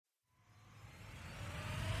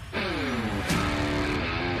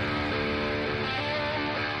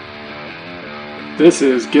This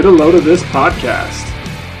is Get a Load of This podcast,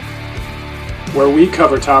 where we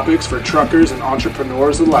cover topics for truckers and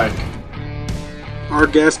entrepreneurs alike. Our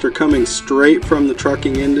guests are coming straight from the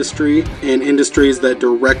trucking industry and industries that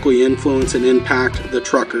directly influence and impact the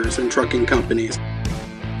truckers and trucking companies.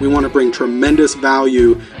 We want to bring tremendous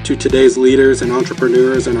value to today's leaders and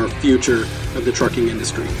entrepreneurs and our future of the trucking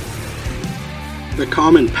industry. The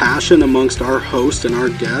common passion amongst our host and our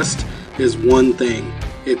guest is one thing.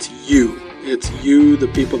 It's you. It's you, the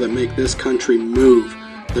people that make this country move,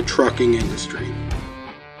 the trucking industry.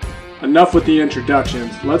 Enough with the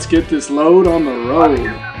introductions. Let's get this load on the road.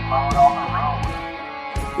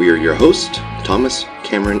 We are your hosts, Thomas,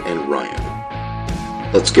 Cameron, and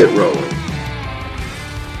Ryan. Let's get rolling.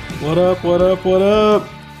 What up, what up, what up?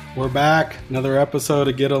 We're back. Another episode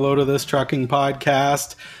of Get a Load of This Trucking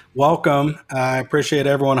podcast. Welcome. I appreciate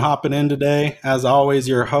everyone hopping in today. As always,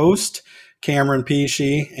 your host, Cameron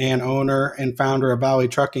Pesci, and owner and founder of Valley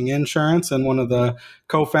Trucking Insurance and one of the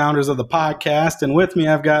co-founders of the podcast. And with me,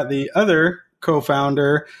 I've got the other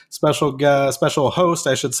co-founder, special host,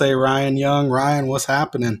 I should say, Ryan Young. Ryan, what's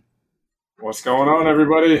happening? What's going on,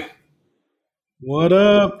 everybody? What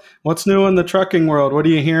up? What's new in the trucking world? What are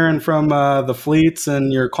you hearing from the fleets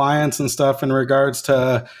and your clients and stuff in regards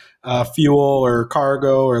to fuel or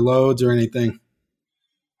cargo or loads or anything?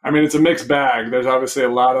 I mean, it's a mixed bag. There's obviously a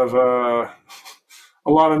lot of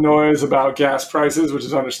noise about gas prices, which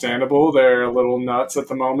is understandable. They're a little nuts at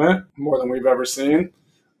the moment, more than we've ever seen.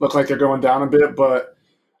 Look like they're going down a bit, but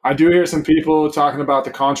I do hear some people talking about the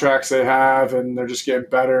contracts they have, and they're just getting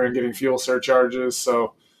better and getting fuel surcharges.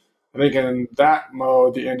 So I think in that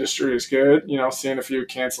mode, the industry is good. You know, seeing a few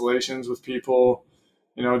cancellations with people,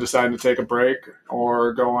 you know, deciding to take a break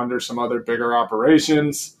or go under some other bigger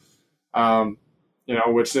operations. You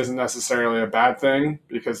know, which isn't necessarily a bad thing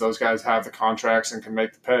because those guys have the contracts and can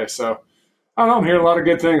make the pay. So I don't know, I'm hearing a lot of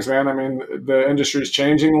good things, man. I mean, the industry's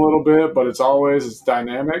changing a little bit, but it's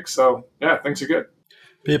dynamic. So yeah, things are good.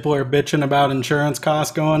 People are bitching about insurance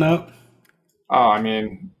costs going up. Oh, I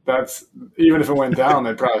mean, that's even if it went down,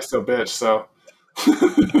 they'd probably still bitch. So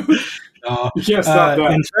you can't stop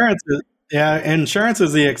that. Insurance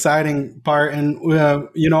is the exciting part. And,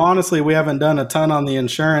 you know, honestly, we haven't done a ton on the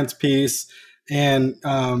insurance piece and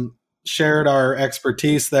shared our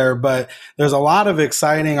expertise there, but there's a lot of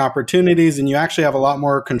exciting opportunities, and you actually have a lot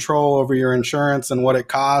more control over your insurance and what it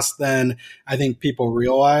costs than I think people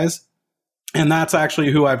realize. And that's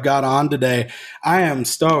actually who I've got on today. I am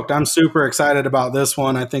stoked. I'm super excited about this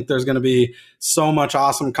one. I think there's going to be so much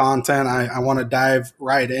awesome content. I want to dive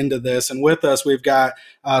right into this. And with us, we've got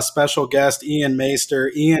a special guest, Ian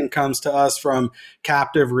Maister. Ian comes to us from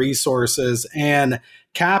Captive Resources, and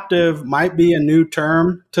captive might be a new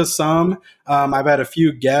term to some. I've had a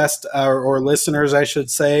few guests or listeners, I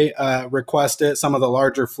should say, request it. Some of the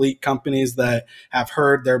larger fleet companies that have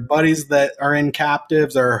heard their buddies that are in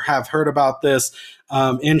captives or have heard about this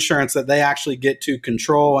insurance that they actually get to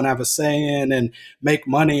control and have a say in and make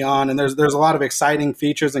money on. And there's a lot of exciting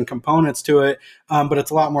features and components to it, but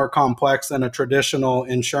it's a lot more complex than a traditional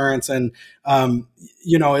insurance. And,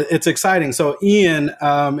 you know, it's exciting. So Ian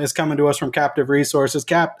is coming to us from Captive Resources.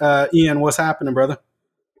 Ian, what's happening, brother?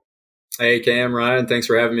 Hey, Cam, Ryan, thanks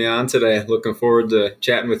for having me on today. Looking forward to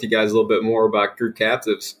chatting with you guys a little bit more about Group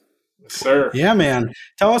Captives. Yes, sir. Yeah, man.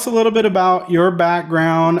 Tell us a little bit about your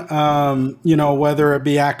background, you know, whether it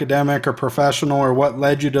be academic or professional, or what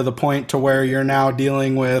led you to the point to where you're now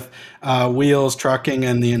dealing with wheels, trucking,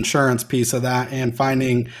 and the insurance piece of that and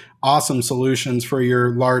finding awesome solutions for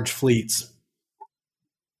your large fleets.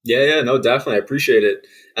 Yeah, no, definitely. I appreciate it.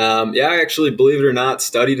 I actually, believe it or not,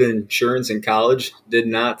 studied insurance in college. Did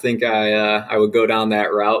not think I would go down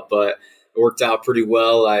that route, but it worked out pretty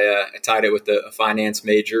well. I tied it with a finance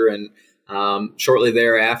major, and shortly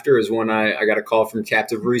thereafter is when I got a call from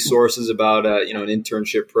Captive Resources about an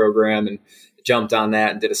internship program, and jumped on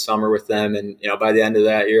that and did a summer with them. And by the end of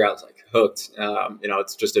that year, I was like hooked.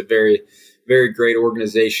 It's just a very, very great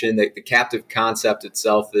organization. The captive concept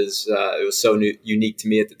itself is it was so unique to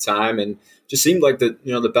me at the time, and just seemed like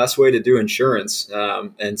the best way to do insurance.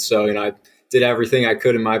 And so I did everything I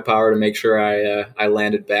could in my power to make sure I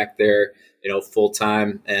landed back there, full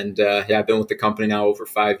time. And I've been with the company now over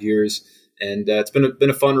 5 years, and it's been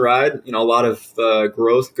a fun ride. A lot of good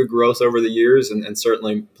growth over the years, and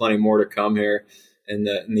certainly plenty more to come here in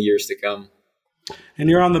the years to come. And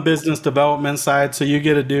you're on the business development side, so you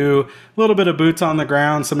get to do a little bit of boots on the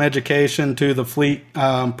ground, some education to the fleet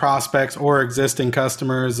prospects or existing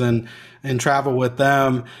customers, and travel with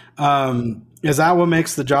them. Is that what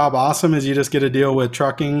makes the job awesome? Is you just get to deal with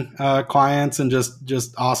trucking clients and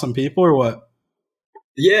just awesome people, or what?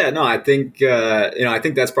 Yeah, no, I think I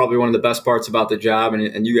think that's probably one of the best parts about the job,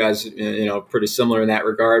 and you guys, pretty similar in that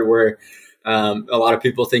regard. Where a lot of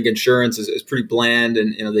people think insurance is pretty bland,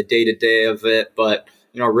 and the day to day of it, but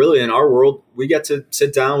really in our world, we get to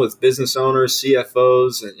sit down with business owners,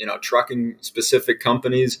 CFOs, and trucking specific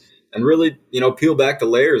companies, and really peel back the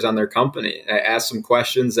layers on their company, ask some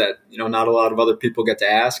questions that not a lot of other people get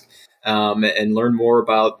to ask. And learn more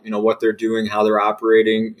about what they're doing, how they're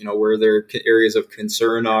operating, where their areas of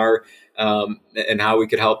concern are, and how we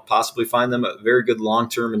could help possibly find them a very good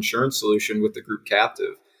long-term insurance solution with the group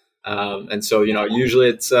captive. And so usually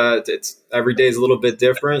it's every day is a little bit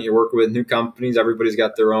different. You're working with new companies; everybody's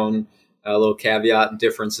got their own little caveat and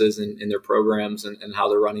differences in their programs and how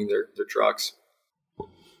they're running their trucks.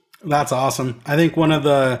 That's awesome. I think one of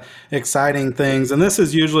the exciting things, and this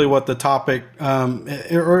is usually what the topic,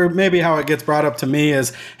 or maybe how it gets brought up to me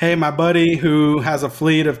is, hey, my buddy who has a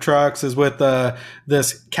fleet of trucks is with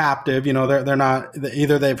this captive. They're not,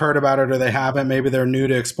 either they've heard about it or they haven't. Maybe they're new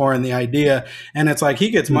to exploring the idea. And it's like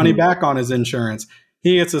he gets money back on his insurance.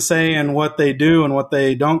 He gets a say in what they do and what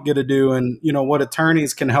they don't get to do, and what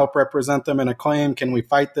attorneys can help represent them in a claim. Can we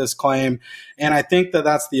fight this claim? And I think that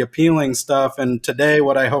that's the appealing stuff. And today,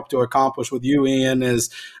 what I hope to accomplish with you, Ian, is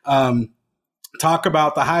talk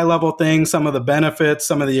about the high level things, some of the benefits,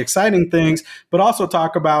 some of the exciting things, but also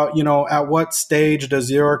talk about at what stage does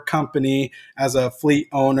your company as a fleet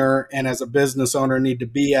owner and as a business owner need to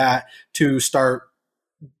be at to start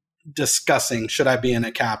discussing, should I be in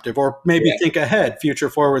a captive, or maybe think ahead,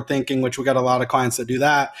 future forward thinking, which we got a lot of clients that do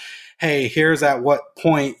that. Hey, here's at what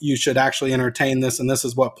point you should actually entertain this. And this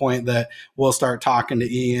is what point that we'll start talking to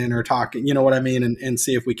Ian or talking, you know what I mean? And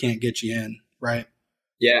see if we can't get you in. Right.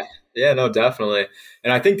 Yeah. Yeah, no, definitely.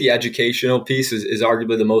 And I think the educational piece is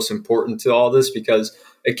arguably the most important to all this, because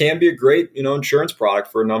it can be a great, insurance product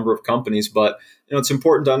for a number of companies, but it's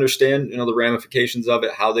important to understand, the ramifications of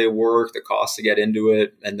it, how they work, the cost to get into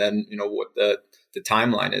it, and then, what the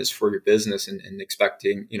timeline is for your business and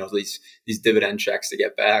expecting, these dividend checks to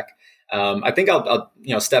get back. I think I'll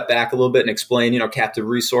step back a little bit and explain, captive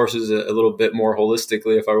resources a little bit more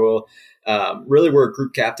holistically, if I will. Really, we're a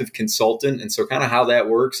group captive consultant. And so kind of how that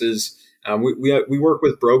works is we work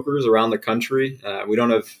with brokers around the country. We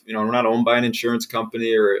don't have, we're not owned by an insurance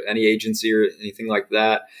company or any agency or anything like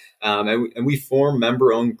that. And we form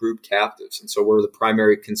member-owned group captives. And so we're the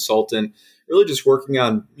primary consultant, really just working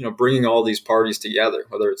on, bringing all these parties together,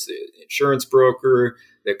 whether it's the insurance broker,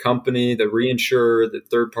 the company, the reinsurer, the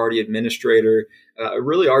third-party administrator.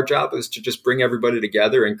 Really, our job is to just bring everybody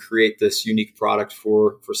together and create this unique product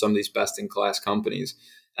for some of these best-in-class companies.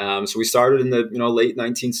 So we started in the late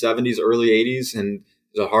 1970s, early 80s, and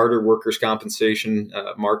it was a harder workers' compensation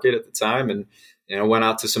market at the time, and went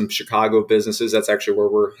out to some Chicago businesses. That's actually where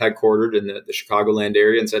we're headquartered, in the Chicagoland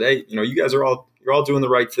area, and said, hey, you guys you're all doing the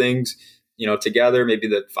right things. Together, maybe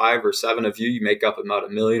the 5 or 7 of you make up about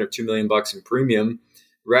 $1 million or $2 million in premium.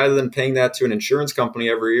 Rather than paying that to an insurance company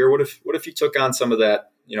every year, what if you took on some of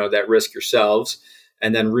that, that risk yourselves,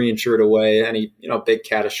 and then reinsured away any, big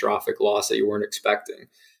catastrophic loss that you weren't expecting?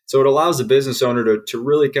 So it allows the business owner to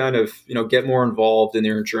really kind of, get more involved in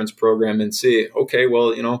their insurance program and see, okay,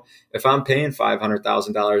 well, if I'm paying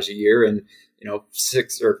 $500,000 a year and,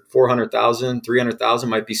 $600,000 or $400,000, $300,000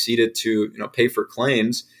 might be seeded to, pay for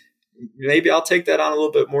claims, maybe I'll take that on a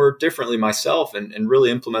little bit more differently myself and really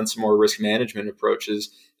implement some more risk management approaches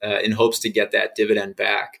in hopes to get that dividend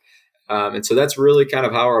back. And so that's really kind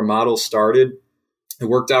of how our model started. It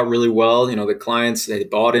worked out really well. The clients, they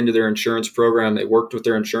bought into their insurance program. They worked with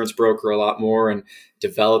their insurance broker a lot more and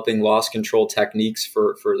developing loss control techniques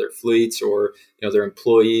for their fleets or, their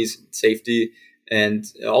employees' safety. And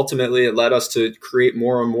ultimately, it led us to create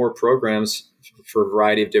more and more programs for a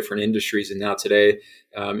variety of different industries. And now today,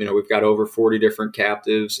 we've got over 40 different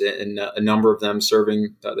captives, and a number of them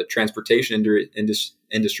serving the transportation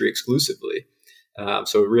industry exclusively.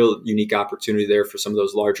 So a real unique opportunity there for some of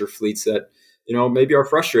those larger fleets that, maybe are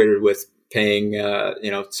frustrated with paying,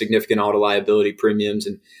 significant auto liability premiums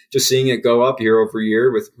and just seeing it go up year over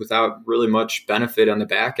year without really much benefit on the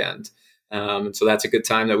back end. And so that's a good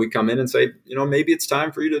time that we come in and say, maybe it's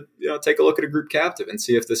time for you to, take a look at a group captive and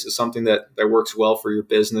see if this is something that works well for your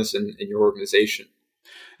business and your organization.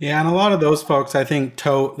 Yeah. And a lot of those folks, I think,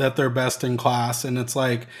 tote that they're best in class. And it's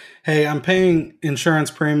like, hey, I'm paying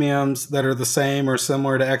insurance premiums that are the same or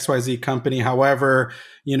similar to XYZ company. However,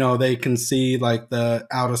 they can see like the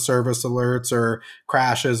out of service alerts or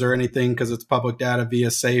crashes or anything because it's public data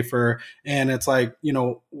via Safer. And it's like,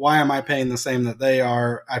 why am I paying the same that they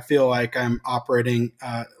are? I feel like I'm operating,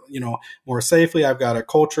 more safely. I've got a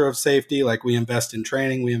culture of safety. Like we invest in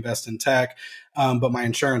training, we invest in tech. But my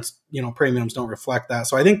insurance, premiums don't reflect that.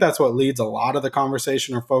 So I think that's what leads a lot of the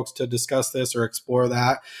conversation or folks to discuss this or explore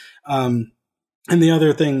that. And the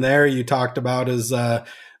other thing there you talked about is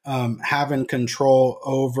having control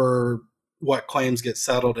over what claims get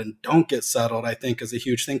settled and don't get settled, I think is a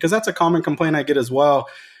huge thing. Because that's a common complaint I get as well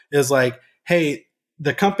is like, hey,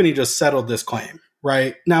 the company just settled this claim.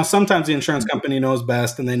 Right. Now, sometimes the insurance company knows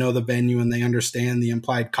best and they know the venue and they understand the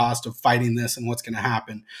implied cost of fighting this and what's going to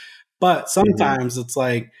happen. But sometimes it's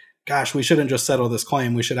like, gosh, we shouldn't just settle this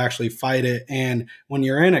claim. We should actually fight it. And when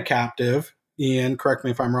you're in a captive, Ian, correct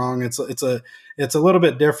me if I'm wrong, it's a little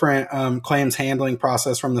bit different claims handling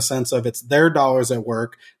process from the sense of it's their dollars at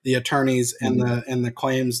work. The attorneys and the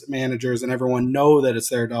claims managers and everyone know that it's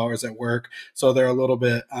their dollars at work. So they're a little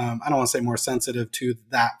bit, I don't want to say more sensitive to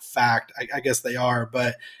that fact. I guess they are,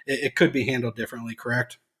 but it could be handled differently,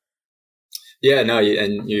 correct? Yeah, no,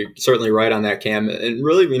 and you're certainly right on that, Cam. And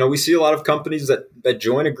really, we see a lot of companies that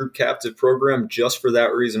join a group captive program just for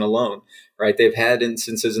that reason alone, right? They've had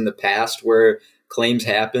instances in the past where claims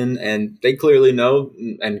happen and they clearly know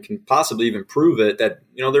and can possibly even prove it that,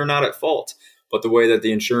 they're not at fault. But the way that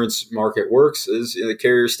the insurance market works is the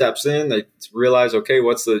carrier steps in, they realize, okay,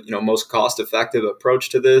 what's the, most cost-effective approach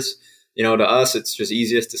to this? To us, it's just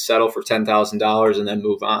easiest to settle for $10,000 and then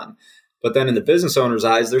move on. But then in the business owner's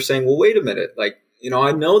eyes, they're saying, well, wait a minute, like,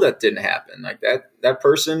 I know that didn't happen. Like that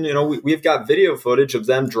person, we've got video footage of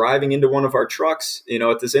them driving into one of our trucks,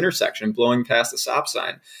 at this intersection, blowing past the stop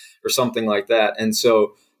sign or something like that. And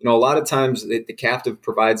so, a lot of times the captive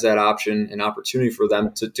provides that option and opportunity for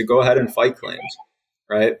them to go ahead and fight claims,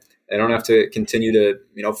 right? They don't have to continue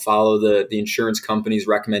to, follow the insurance company's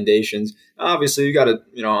recommendations. Obviously, you got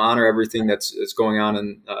to, honor everything that's going on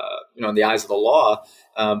in, in the eyes of the law.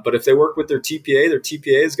 But if they work with their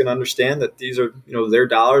TPA is going to understand that these are, their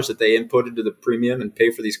dollars that they input into the premium and pay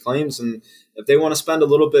for these claims. And if they want to spend a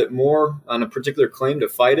little bit more on a particular claim to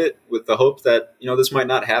fight it with the hope that, this might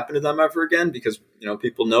not happen to them ever again, because,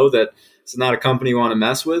 people know that it's not a company you want to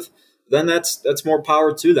mess with, then that's more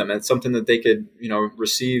power to them. It's something that they could,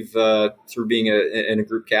 receive through being in a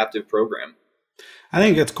group captive program. I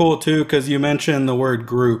think it's cool too, because you mentioned the word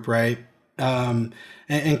group, right?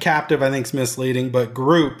 And captive, I think, is misleading, but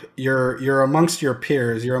group, you're amongst your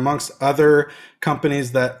peers, you're amongst other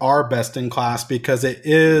companies that are best in class because it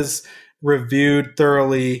is reviewed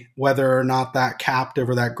thoroughly whether or not that captive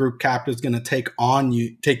or that group captive is going to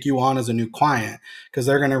take you on as a new client, because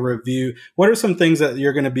they're going to review. What are some things that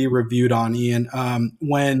you're going to be reviewed on, Ian,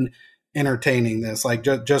 when entertaining this, like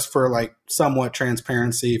just for like somewhat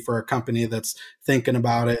transparency for a company that's thinking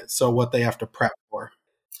about it, so what they have to prep for?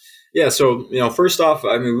 Yeah. So, first off,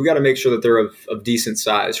 we got to make sure that they're of decent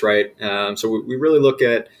size, right? So we really look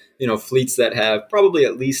at, fleets that have probably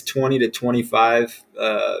at least 20 to 25,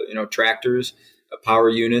 tractors, power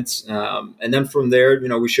units. And then from there,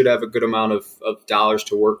 we should have a good amount of dollars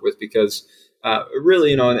to work with because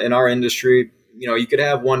really, in our industry, you could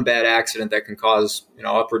have one bad accident that can cause,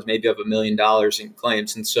 upwards maybe of $1 million in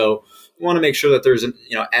claims. And so we want to make sure that there's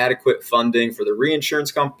adequate funding for the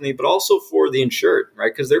reinsurance company, but also for the insured,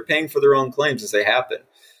 right? Because they're paying for their own claims as they happen.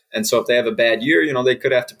 And so if they have a bad year, they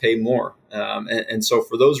could have to pay more. And so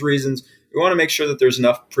for those reasons, we want to make sure that there's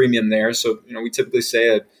enough premium there. So, we typically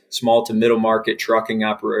say a small to middle market trucking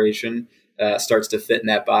operation starts to fit in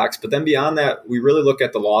that box. But then beyond that, we really look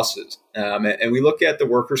at the losses and we look at the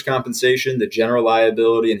workers' compensation, the general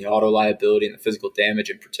liability and the auto liability and the physical damage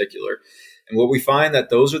in particular. And what we find that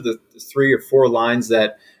those are the 3 or 4 lines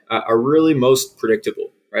that are really most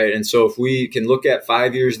predictable, right? And so if we can look at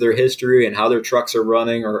 5 years of their history and how their trucks are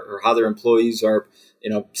running or how their employees are,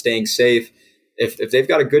 staying safe, if they've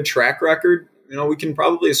got a good track record, we can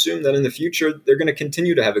probably assume that in the future, they're going to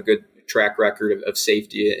continue to have a good track record of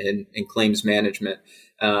safety and claims management.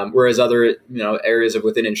 Whereas other, areas of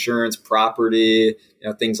within insurance, property,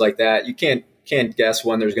 things like that, you can't guess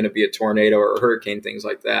when there's going to be a tornado or a hurricane, things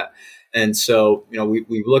like that. And so,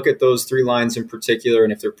 we look at those 3 lines in particular,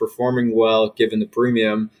 and if they're performing well, given the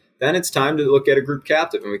premium, then it's time to look at a group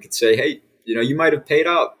captive. And we could say, hey, you might have paid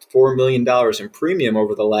out $4 million in premium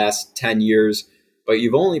over the last 10 years, but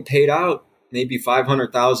you've only paid out maybe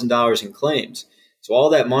 $500,000 in claims. So all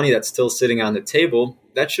that money that's still sitting on the table,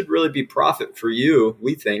 that should really be profit for you,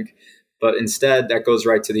 we think. But instead, that goes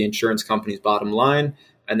right to the insurance company's bottom line.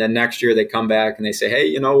 And then next year they come back and they say, hey,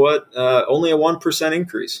 you know what? Only a 1%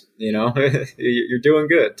 increase, you're doing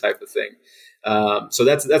good type of thing. So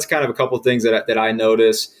that's kind of a couple of things that I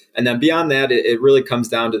notice. And then beyond that, it really comes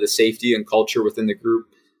down to the safety and culture within the group.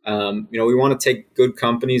 We want to take good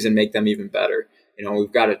companies and make them even better.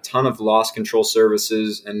 We've got a ton of loss control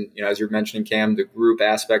services. And, as you're mentioning, Cam, the group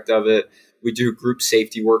aspect of it, we do group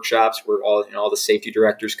safety workshops where all the safety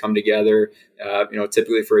directors come together,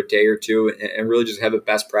 typically for a day or two and really just have a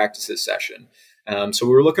best practices session. So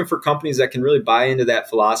we're looking for companies that can really buy into that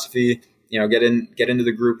philosophy, get into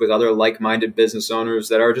the group with other like-minded business owners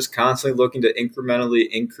that are just constantly looking to incrementally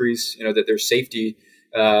increase, that their safety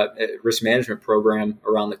risk management program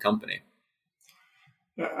around the company.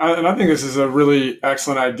 Yeah, and I think this is a really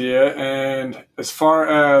excellent idea. And as far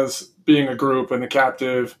as being a group and the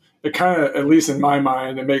captive, it kind of, at least in my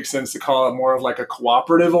mind, it makes sense to call it more of like a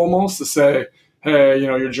cooperative almost, to say, hey,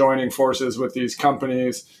 you're joining forces with these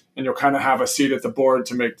companies and you'll kind of have a seat at the board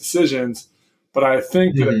to make decisions. But I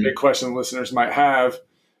think that a big question listeners might have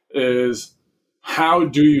is, how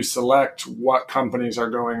do you select what companies are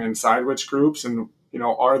going inside which groups? And,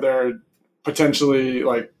 are there potentially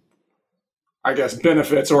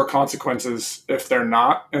benefits or consequences if they're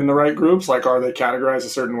not in the right groups? Are they categorized a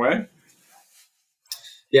certain way?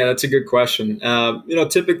 Yeah, that's a good question.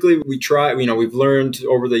 Typically we try, we've learned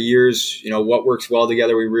over the years, what works well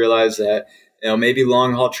together. We realize that, maybe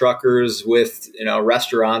long haul truckers with,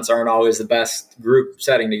 restaurants aren't always the best group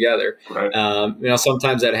setting together. Right.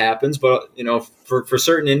 Sometimes that happens, but, for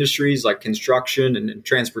certain industries like construction and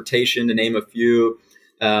transportation, to name a few,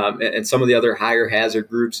 and some of the other higher hazard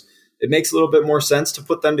groups, it makes a little bit more sense to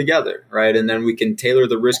put them together, right? And then we can tailor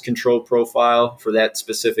the risk control profile for that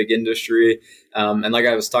specific industry. And like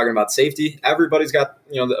I was talking about safety, everybody's got,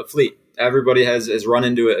 a fleet. Everybody has run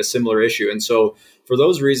into a similar issue. And so for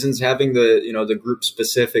those reasons, having the group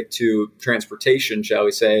specific to transportation, shall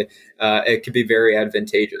we say, it could be very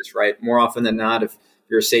advantageous, right? More often than not, if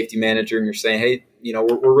you're a safety manager and you're saying, hey,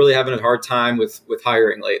 we're really having a hard time with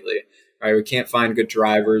hiring lately, right? We can't find good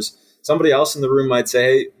drivers. Somebody else in the room might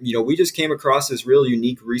say, hey, we just came across this real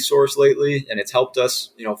unique resource lately and it's helped us,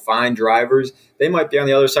 find drivers. They might be on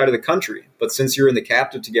the other side of the country, but since you're in the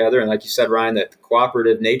captive together, and like you said, Ryan, that the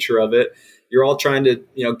cooperative nature of it, you're all trying to,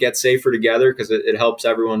 get safer together because it helps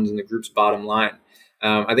everyone in the group's bottom line.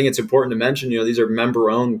 I think it's important to mention, these are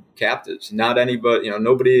member-owned captives, not anybody,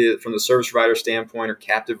 nobody from the service provider standpoint or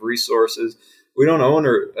captive resources. We don't own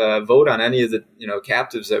or vote on any of the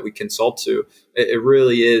captives that we consult to. It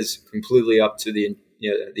really is completely up to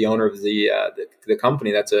the owner of the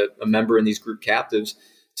company that's a member in these group captives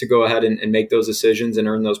to go ahead and make those decisions and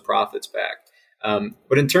earn those profits back.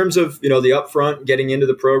 But in terms of the upfront getting into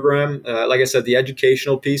the program, like I said, the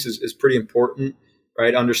educational piece is pretty important.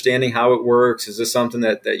 Right, understanding how it works. Is this something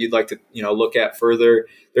that you'd like to look at further?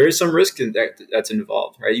 There is some risk that's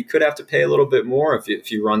involved, right? You could have to pay a little bit more if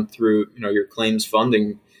you run through your claims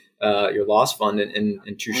funding, your loss fund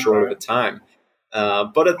in too short of a time.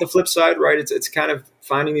 But at the flip side, right, it's kind of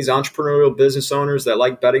finding these entrepreneurial business owners that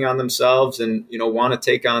like betting on themselves and want to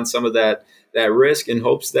take on some of that risk in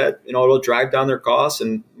hopes that it'll drive down their costs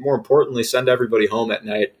and more importantly send everybody home at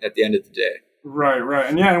night at the end of the day. Right.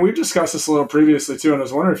 And we've discussed this a little previously too. And I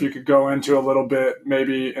was wondering if you could go into a little bit,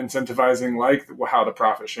 maybe incentivizing how the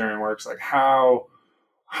profit sharing works, how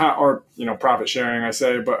profit sharing, I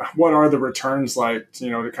say, but what are the returns like,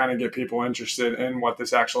 to kind of get people interested in what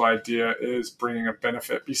this actual idea is bringing a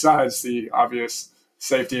benefit besides the obvious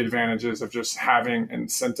safety advantages of just having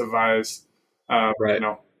incentivized,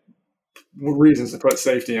 reasons to put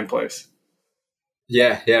safety in place.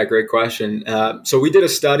 Yeah, great question. So we did a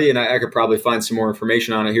study, and I could probably find some more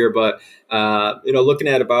information on it here, but looking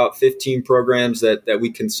at about 15 programs that we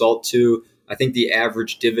consult to, I think the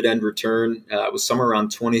average dividend return was somewhere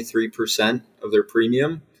around 23% of their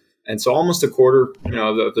premium, and so almost a quarter,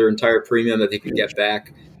 of their entire premium that they could get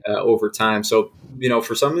back over time. So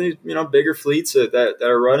for some of these bigger fleets that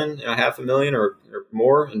are running $500,000 or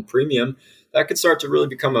more in premium, that could start to really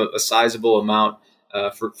become a sizable amount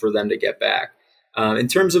for them to get back. In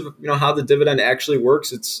terms of how the dividend actually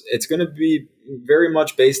works, it's going to be very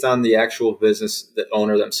much based on the actual business, the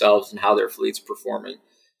owner themselves, and how their fleet's performing.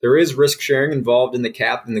 There is risk sharing involved in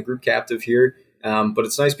the group captive here, but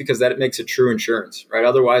it's nice because that it makes it true insurance, right?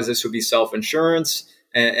 Otherwise, this would be self-insurance,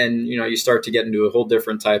 and you start to get into a whole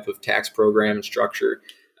different type of tax program and structure.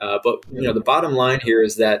 But the bottom line here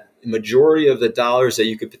is that the majority of the dollars that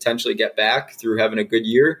you could potentially get back through having a good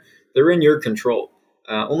year, they're in your control.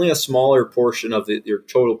 Only a smaller portion of your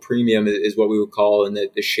total premium is what we would call in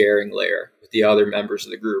the sharing layer the other members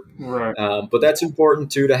of the group. Right. But that's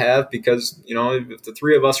important too to have, because, if the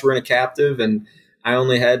three of us were in a captive and I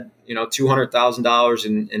only had, $200,000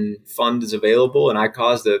 in funds available, and I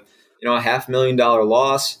caused a $500,000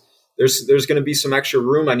 loss, there's going to be some extra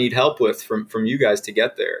room I need help with from you guys to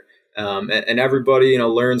get there. And everybody,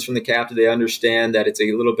 learns from the captive. They understand that it's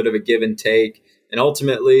a little bit of a give and take. And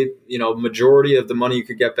ultimately, majority of the money you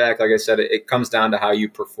could get back, like I said, it comes down to how you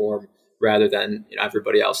perform rather than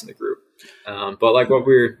everybody else in the group. But like what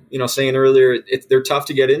we were saying earlier, they're tough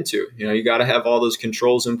to get into. You got to have all those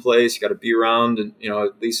controls in place. You got to be around and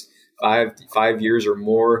at least 5 years or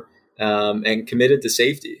more, and committed to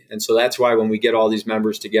safety. And so that's why when we get all these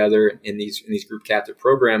members together in these group captive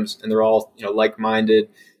programs, and they're all like-minded,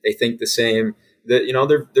 they think the same,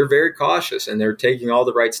 that they're very cautious and they're taking all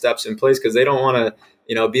the right steps in place, because they don't want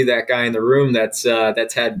to be that guy in the room that's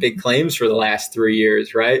had big claims for the last 3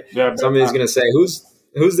 years, right? Yeah, somebody's going to say,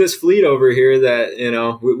 who's this fleet over here that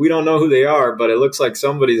we don't know who they are, but it looks like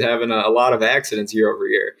somebody's having a lot of accidents year over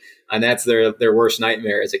year. And that's their worst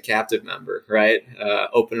nightmare as a captive member, right?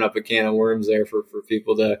 Opening up a can of worms there for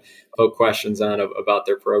people to poke questions on about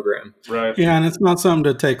their program. Right. Yeah, and it's not something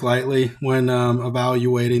to take lightly when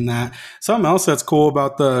evaluating that. Something else that's cool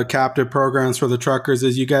about the captive programs for the truckers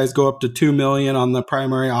is you guys go up to $2 million on the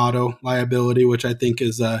primary auto liability, which I think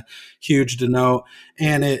is huge to note.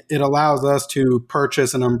 And it allows us to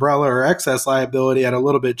purchase an umbrella or excess liability at a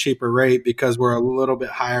little bit cheaper rate because we're a little bit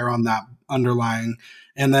higher on that underlying.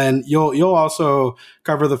 And then you'll also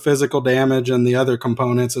cover the physical damage and the other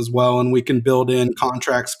components as well. And we can build in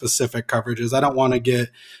contract specific coverages. I don't want to get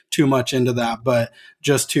too much into that, but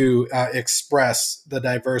just to express the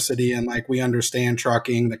diversity and like we understand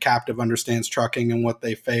trucking, the captive understands trucking and what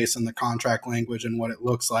they face and the contract language and what it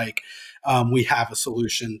looks like. We have a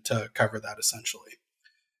solution to cover that essentially.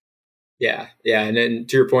 Yeah. And then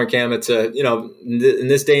to your point, Cam, it's in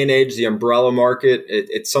this day and age, the umbrella market,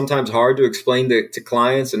 it's sometimes hard to explain to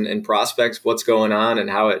clients and prospects what's going on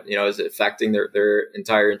and how it, is affecting their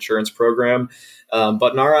entire insurance program.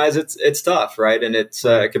 But in our eyes, it's tough, right? And it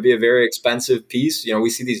could be a very expensive piece. We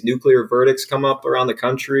see these nuclear verdicts come up around the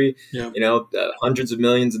country, hundreds of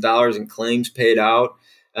millions of dollars in claims paid out.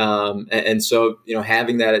 And so,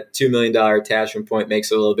 having that at $2 million attachment point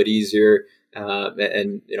makes it a little bit easier.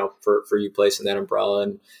 And for you placing that umbrella,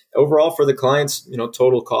 and overall for the clients,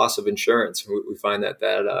 total cost of insurance, we find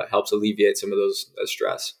that helps alleviate some of those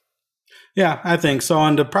stress. Yeah, I think so.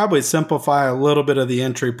 And to probably simplify a little bit of the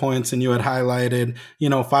entry points, and you had highlighted,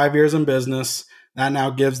 5 years in business, that now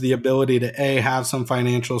gives the ability to have some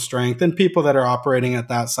financial strength. And people that are operating at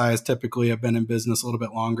that size typically have been in business a little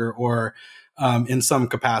bit longer, or in some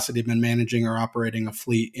capacity been managing or operating a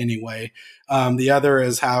fleet anyway. The other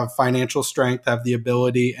is have financial strength, have the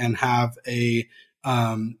ability, and have the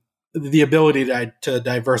ability to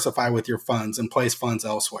diversify with your funds and place funds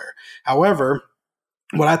elsewhere. However,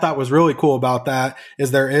 what I thought was really cool about that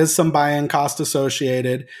is there is some buy-in cost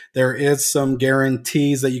associated. There is some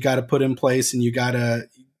guarantees that you got to put in place, and you got to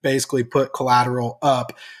basically put collateral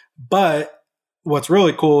up. But what's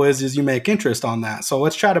really cool is you make interest on that. So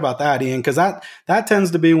let's chat about that, Ian, because that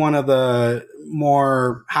tends to be one of the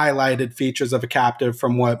more highlighted features of a captive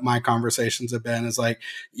from what my conversations have been, is like,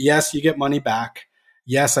 yes, you get money back.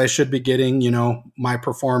 Yes, I should be getting, my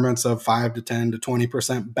performance of 5 to 10 to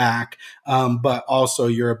 20% back, but also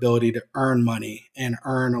your ability to earn money and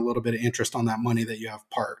earn a little bit of interest on that money that you have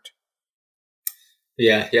parked.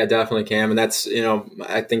 Yeah, definitely, Cam. And that's,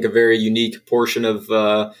 I think a very unique portion of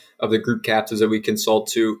the group captives that we consult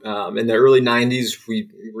to. In the early 90s, we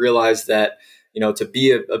realized that, to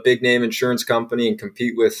be a big name insurance company and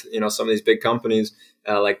compete with, some of these big companies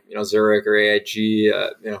like, Zurich or AIG,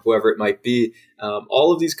 whoever it might be,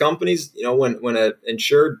 all of these companies, when an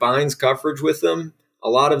insured binds coverage with them, a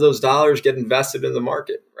lot of those dollars get invested in the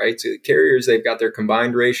market, right? So the carriers, they've got their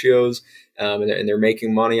combined ratios, and they're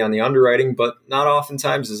making money on the underwriting, but not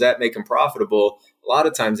oftentimes does that make them profitable. A lot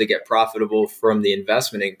of times they get profitable from the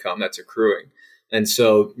investment income that's accruing. And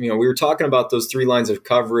so, we were talking about those three lines of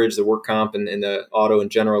coverage, the work comp and the auto and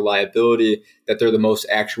general liability, that they're the most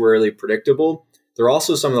actuarially predictable. They're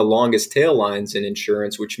also some of the longest tail lines in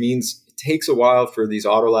insurance, which means it takes a while for these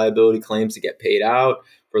auto liability claims to get paid out,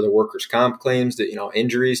 for the workers' comp claims, to,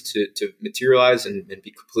 injuries to materialize and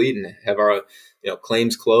be complete and have our,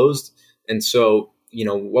 claims closed. And so,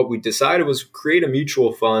 what we decided was create a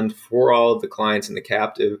mutual fund for all of the clients in the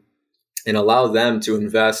captive and allow them to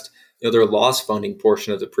invest, their loss funding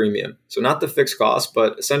portion of the premium. So not the fixed cost,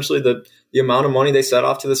 but essentially the amount of money they set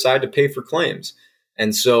off to the side to pay for claims.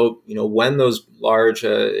 And so, when those large,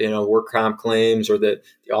 work comp claims or the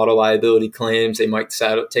auto liability claims, they might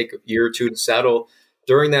take a year or two to settle.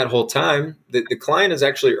 During that whole time, the client is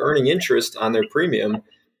actually earning interest on their premium,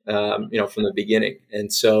 from the beginning.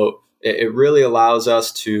 And so it really allows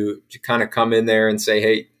us to kind of come in there and say,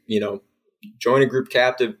 hey, join a group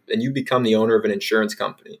captive and you become the owner of an insurance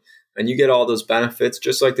company. And you get all those benefits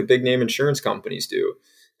just like the big name insurance companies do.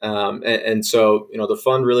 And so, the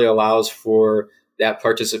fund really allows for that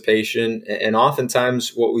participation. And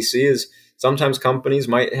oftentimes what we see is sometimes companies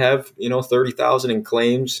might have, 30,000 in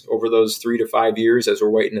claims over those 3 to 5 years as we're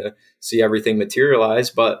waiting to see everything materialize.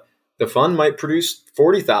 But the fund might produce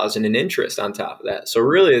 40,000 in interest on top of that. So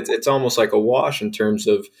really it's almost like a wash in terms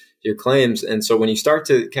of your claims. And so when you start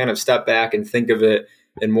to kind of step back and think of it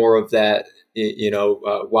in more of that,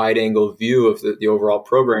 wide angle view of the overall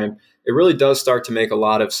program, it really does start to make a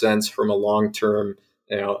lot of sense from a long-term,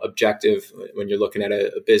 objective when you're looking at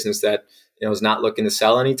a business that, is not looking to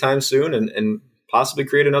sell anytime soon and possibly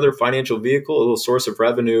create another financial vehicle, a little source of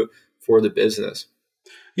revenue for the business.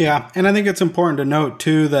 Yeah. And I think it's important to note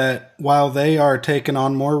too, that while they are taking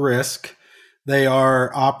on more risk, they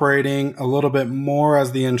are operating a little bit more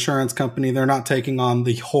as the insurance company. They're not taking on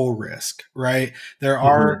the whole risk, right? There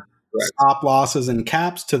are stop losses and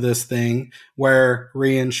caps to this thing where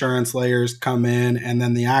reinsurance layers come in and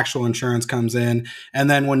then the actual insurance comes in. And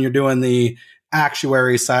then when you're doing the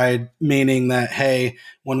actuary side, meaning that, hey,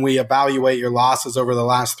 when we evaluate your losses over the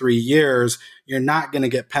last 3 years, you're not going to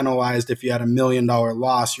get penalized if you had $1 million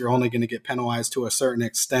loss. You're only going to get penalized to a certain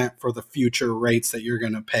extent for the future rates that you're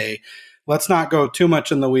going to pay. Let's not go too much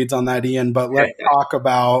in the weeds on that, Ian, but let's talk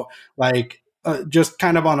about just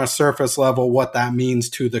kind of on a surface level, what that means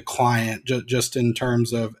to the client, just in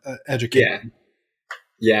terms of education.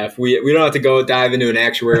 Yeah. If we don't have to go dive into an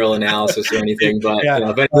actuarial analysis or anything, but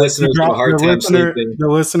if any listeners have a hard time sleeping. The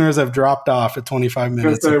listeners have dropped off at 25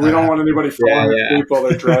 minutes. We don't want anybody falling asleep while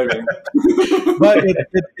they're driving. But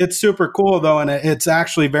it's super cool though, and it's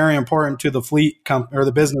actually very important to the fleet or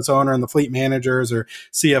the business owner and the fleet managers or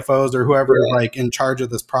CFOs or whoever is in charge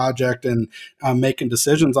of this project and making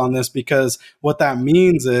decisions on this, because what that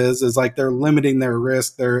means is they're limiting their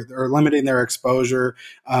risk, they're limiting their exposure.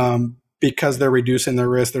 Because they're reducing their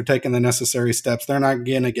risk, they're taking the necessary steps. They're not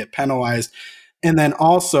going to get penalized. And then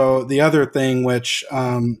also the other thing, which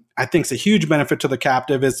I think is a huge benefit to the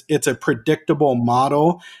captive, is it's a predictable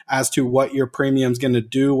model as to what your premium is going to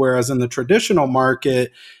do. Whereas in the traditional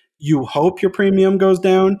market, you hope your premium goes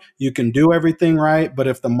down. You can do everything right. But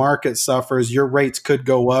if the market suffers, your rates could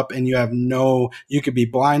go up and you could be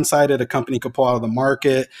blindsided. A company could pull out of the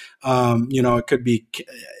market. It could be,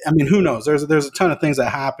 who knows? There's a ton of things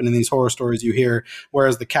that happen in these horror stories you hear.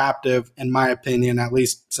 Whereas the captive, in my opinion, at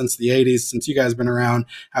least since the 80s, since you guys have been around,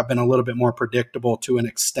 have been a little bit more predictable to an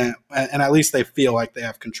extent. And at least they feel like they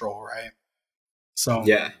have control, right? So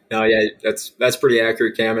that's pretty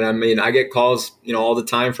accurate, Cam. And I get calls, all the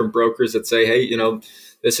time from brokers that say, hey,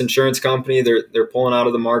 this insurance company, they're pulling out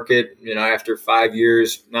of the market, after 5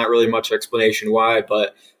 years, not really much explanation why,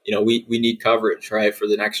 but we need coverage, right, for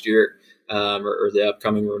the next year, or the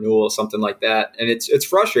upcoming renewal, something like that. And it's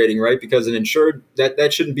frustrating, right? Because an insured,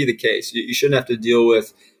 that shouldn't be the case. You shouldn't have to deal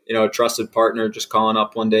with, a trusted partner just calling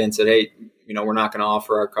up one day and said, hey, we're not going to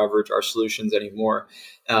offer our coverage, our solutions anymore.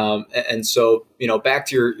 And so, back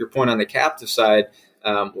to your point on the captive side,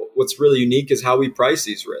 what's really unique is how we price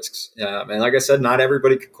these risks. And like I said, not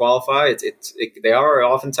everybody could qualify. They are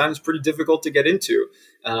oftentimes pretty difficult to get into.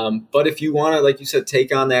 But if you want to, like you said,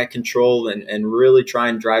 take on that control and really try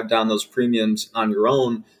and drive down those premiums on your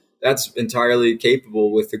own, that's entirely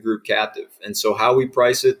capable with the group captive. And so how we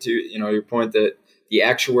price it, to your point, that the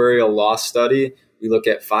actuarial loss study, we look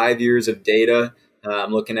at 5 years of data.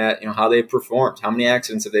 Looking at how they performed, how many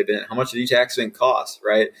accidents have they been in, how much did each accident cost,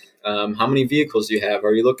 right? How many vehicles do you have?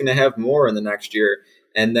 Are you looking to have more in the next year?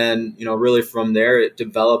 And then really from there,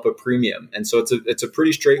 develop a premium. And so it's a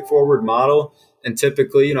pretty straightforward model. And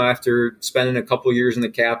typically, after spending a couple years in the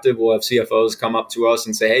captive, we'll have CFOs come up to us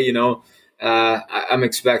and say, hey, I'm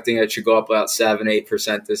expecting it should go up about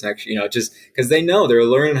 7-8% this next, just because they know they're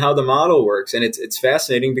learning how the model works. And it's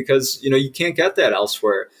fascinating because, you can't get that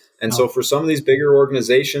elsewhere. And so for some of these bigger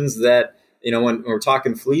organizations that, when we're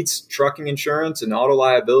talking fleets, trucking insurance and auto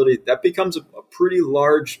liability, that becomes a pretty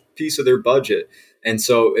large piece of their budget. And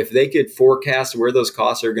so if they could forecast where those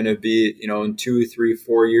costs are going to be, in 2, 3,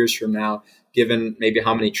 4 years from now, given maybe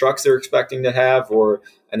how many trucks they're expecting to have,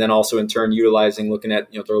 and then also in turn looking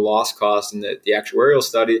at, their loss costs and the actuarial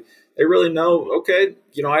study, they really know, okay,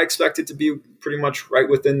 I expect it to be pretty much right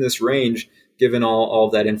within this range, given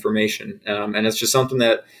all that information. And it's just something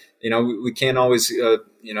that, we can't always,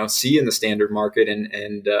 see in the standard market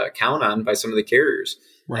and count on by some of the carriers.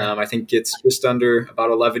 Right. I think it's just under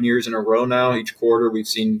about 11 years in a row now. Each quarter, we've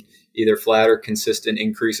seen either flat or consistent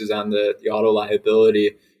increases on the auto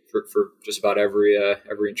liability for just about every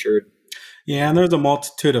insured. Yeah, and there's a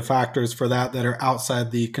multitude of factors for that are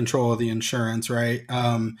outside the control of the insurance, right?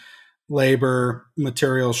 Labor,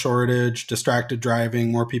 material shortage, distracted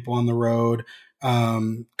driving, more people on the road,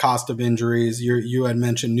 cost of injuries. You had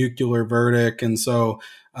mentioned nuclear verdict, and so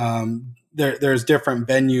there's different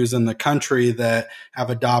venues in the country that have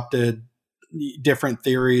adopted different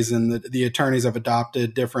theories, and the attorneys have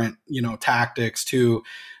adopted different tactics to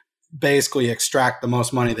basically extract the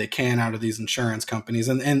most money they can out of these insurance companies,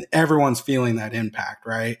 and everyone's feeling that impact,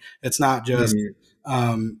 right? It's not just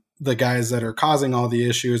the guys that are causing all the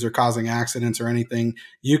issues or causing accidents or anything.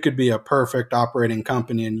 You could be a perfect operating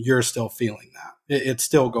company and you're still feeling that. It's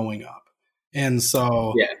still going up. And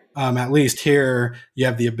so at least here, you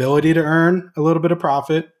have the ability to earn a little bit of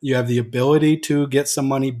profit. You have the ability to get some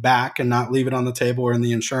money back and not leave it on the table or in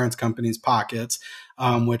the insurance company's pockets,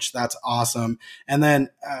 which that's awesome. And then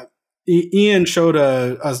Ian showed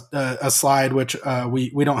a slide, which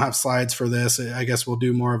we don't have slides for this. I guess we'll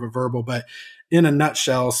do more of a verbal, but in a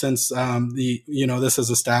nutshell, since this is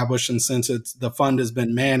established and since the fund has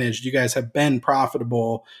been managed, you guys have been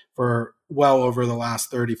profitable for well over the last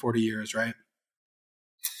 30, 40 years, right?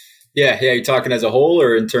 Yeah. You're talking as a whole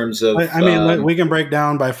or in terms of? I mean, we can break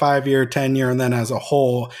down by 5-year, 10-year, and then as a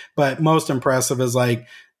whole. But most impressive is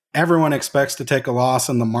everyone expects to take a loss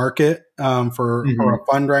in the market for a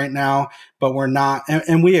fund right now, but we're not,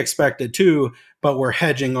 and we expect it too, but we're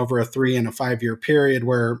hedging over a 3 and a 5-year period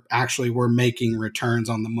where actually we're making returns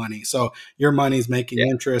on the money. So your money's making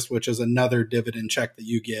interest, which is another dividend check that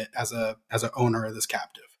you get as an owner of this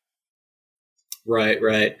captive. Right.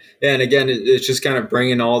 Yeah, and again, it's just kind of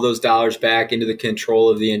bringing all those dollars back into the control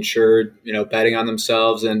of the insured, betting on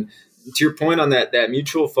themselves. And to your point on that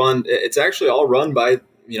mutual fund, it's actually all run by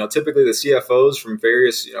typically the CFOs from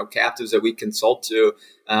various, captives that we consult to.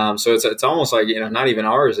 So it's almost like, not even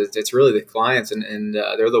ours. It's really the clients and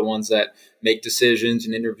they're the ones that make decisions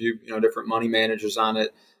and interview, different money managers on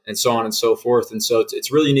it and so on and so forth. And so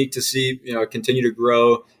it's really unique to see, continue to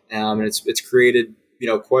grow. And it's created,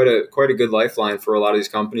 quite a good lifeline for a lot of these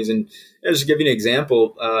companies. And just to give you an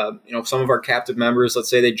example, some of our captive members, let's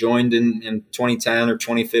say they joined in 2010 or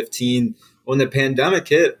 2015, when the pandemic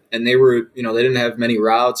hit and they were, they didn't have many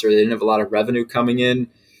routes or they didn't have a lot of revenue coming in.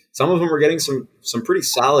 Some of them were getting some pretty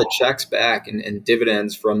solid checks back and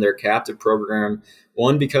dividends from their captive program.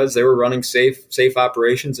 One, because they were running safe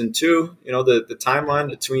operations, and two, the timeline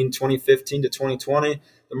between 2015 to 2020,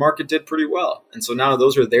 the market did pretty well. And so now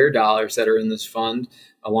those are their dollars that are in this fund,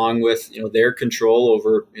 along with, their control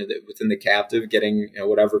over within the captive, getting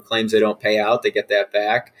whatever claims they don't pay out, they get that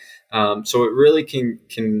back. So it really can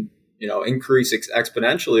increase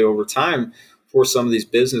exponentially over time for some of these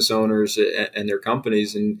business owners and their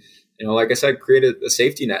companies. And, like I said, create a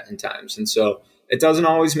safety net in times. And so it doesn't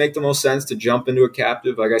always make the most sense to jump into a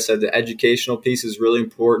captive. Like I said, the educational piece is really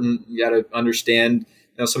important. You got to understand,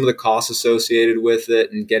 some of the costs associated with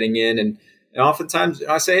it and getting in. And oftentimes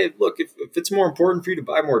I say, hey, look, if it's more important for you to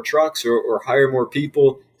buy more trucks or hire more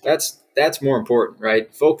people, that's more important,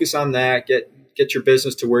 right? Focus on that, get your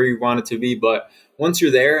business to where you want it to be. But once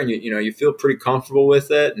you're there and you feel pretty comfortable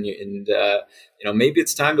with it and maybe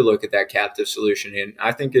it's time to look at that captive solution. And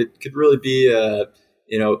I think it could really be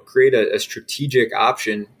create a strategic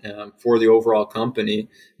option for the overall company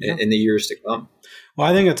in the years to come. Well,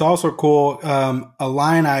 I think it's also cool. A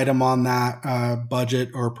line item on that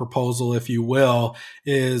budget or proposal, if you will,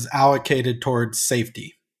 is allocated towards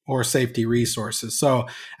safety or safety resources. So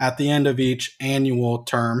at the end of each annual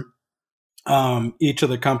term, each of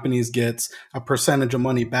the companies gets a percentage of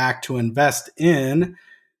money back to invest in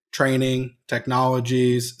training,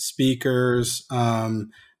 technologies, speakers,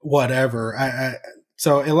 whatever.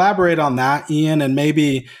 So elaborate on that, Ian, and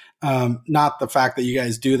maybe not the fact that you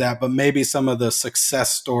guys do that, but maybe some of the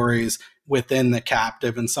success stories within the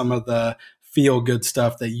captive and some of the feel-good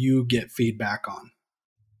stuff that you get feedback on.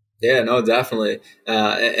 Yeah, no, definitely.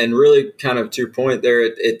 And really kind of to your point there,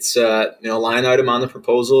 it's a line item on the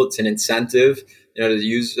proposal. It's an incentive, to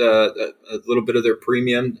use a little bit of their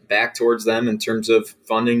premium back towards them in terms of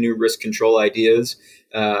funding new risk control ideas.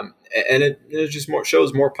 And it just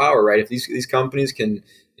shows more power, right? If these companies can,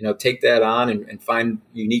 take that on and find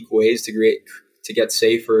unique ways to get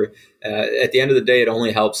safer, at the end of the day, it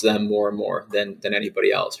only helps them more and more than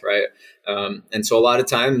anybody else, right? And so a lot of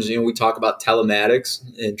times, we talk about telematics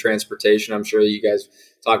in transportation. I'm sure you guys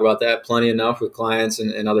talk about that plenty enough with clients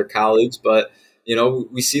and other colleagues. But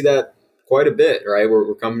we see that quite a bit, right?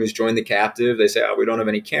 Where companies join the captive, they say, oh, we don't have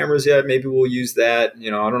any cameras yet. Maybe we'll use that. I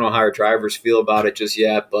don't know how our drivers feel about it just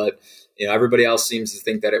yet, but everybody else seems to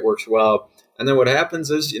think that it works well. And then what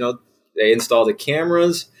happens is, they install the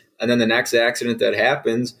cameras, and then the next accident that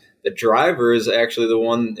happens, the driver is actually the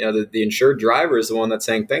one, the insured driver is the one that's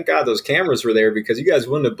saying, thank God those cameras were there, because you guys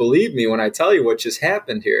wouldn't have believed me when I tell you what just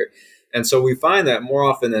happened here. And so we find that more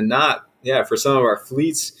often than not, for some of our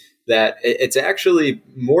fleets, that it's actually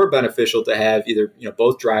more beneficial to have either,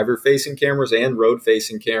 both driver facing cameras and road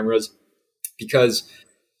facing cameras, because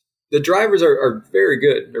the drivers are very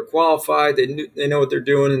good. They're qualified. They know what they're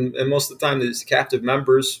doing. And most of the time, these captive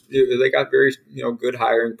members, they got very, good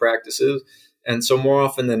hiring practices. And so more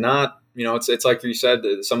often than not, it's like you said,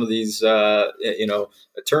 some of these,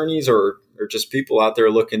 attorneys or just people out there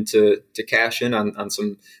looking to cash in on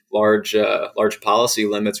some large policy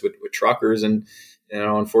limits with truckers. And,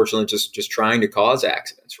 unfortunately, just trying to cause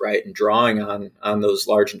accidents, right? And drawing on those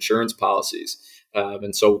large insurance policies.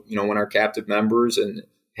 And so, when our captive members and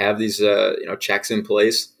have these, checks in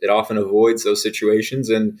place, it often avoids those situations,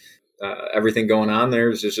 and everything going on there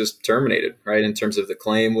is just terminated, right? In terms of the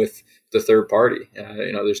claim with the third party,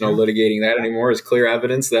 there's no litigating that anymore. It's clear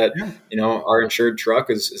evidence that, our insured truck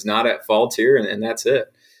is not at fault here, and that's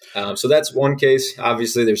it. So that's one case.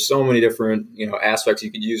 Obviously, there's so many different, aspects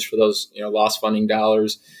you could use for those, loss funding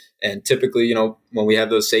dollars. And typically, when we have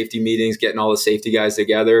those safety meetings, getting all the safety guys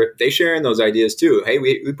together, they sharing those ideas too. Hey,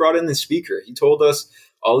 we brought in the speaker. He told us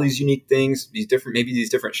all these unique things, these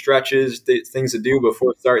different stretches, things to do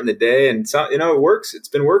before starting the day. And so, it works. It's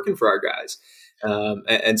been working for our guys.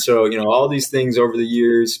 And so, all these things over the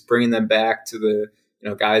years, bringing them back to the,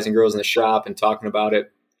 guys and girls in the shop and talking about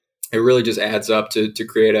it, it really just adds up to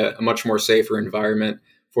create a much more safer environment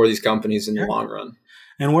for these companies in the long run.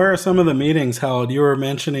 And where are some of the meetings held? You were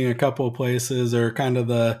mentioning a couple of places, or kind of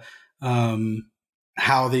the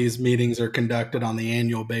how these meetings are conducted on the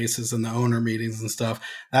annual basis and the owner meetings and stuff.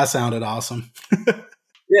 That sounded awesome.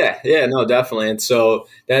 Yeah, no, definitely. And so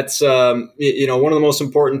that's, one of the most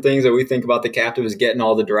important things that we think about the captive is getting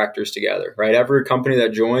all the directors together, right? Every company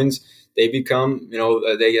that joins, they become,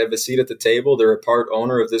 they have a seat at the table. They're a part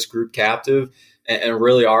owner of this group captive. And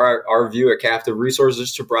really our view at Captive Resources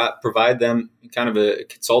is to provide them kind of a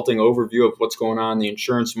consulting overview of what's going on in the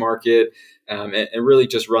insurance market, and really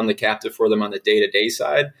just run the captive for them on the day-to-day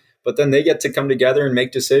side. But then they get to come together and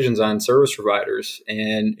make decisions on service providers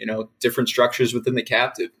and, different structures within the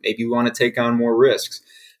captive. Maybe we want to take on more risks.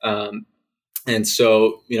 And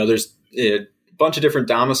so, there's a bunch of different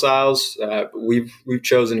domiciles. We've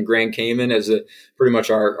chosen Grand Cayman as pretty much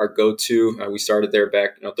our go-to. We started there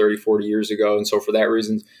back 30, 40 years ago. And so for that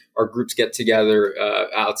reason, our groups get together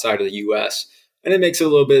outside of the U.S. And it makes it a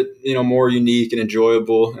little bit, more unique and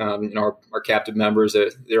enjoyable. Our captive members,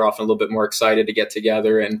 they're often a little bit more excited to get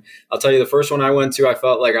together. And I'll tell you, the first one I went to, I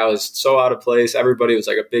felt like I was so out of place. Everybody was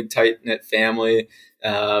like a big, tight-knit family,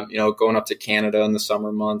 going up to Canada in the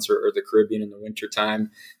summer months or the Caribbean in the wintertime.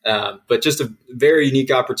 But just a very unique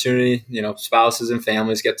opportunity. Spouses and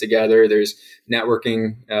families get together. There's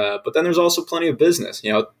networking, but then there's also plenty of business,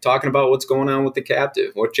 talking about what's going on with the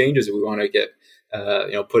captive, what changes we want to get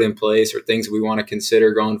put in place, or things we want to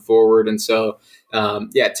consider going forward. And so,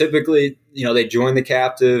 typically, they join the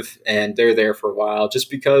captive and they're there for a while, just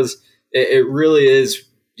because it really is,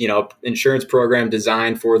 insurance program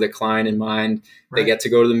designed for the client in mind. Right. They get to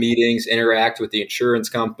go to the meetings, interact with the insurance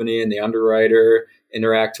company and the underwriter,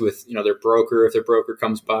 interact with, their broker if their broker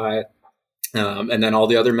comes by. And then all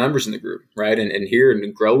the other members in the group, right? And hear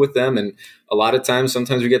and grow with them. And a lot of times,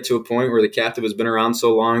 sometimes we get to a point where the captive has been around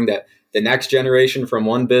so long that the next generation from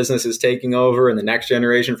one business is taking over, and the next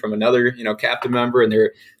generation from another, captive member, and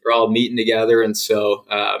they're all meeting together. And so,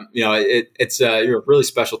 it's a really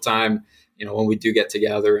special time, when we do get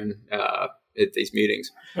together and at these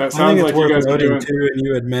meetings. I think it's worth noting too, and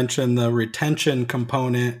you had mentioned the retention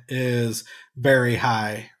component is very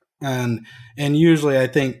high. And usually I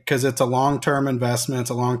think because it's a long-term investment, it's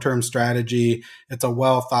a long-term strategy, it's a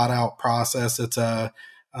well thought out process, it's a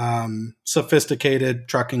sophisticated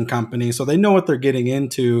trucking company, so they know what they're getting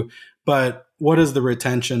into. But what has the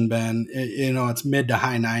retention been? It's mid to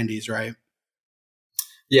high 90s, right?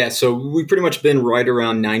 Yeah, so we've pretty much been right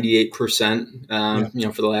around 98%,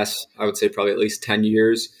 for the last, I would say probably at least 10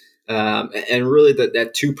 years. And really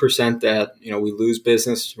that 2% that, we lose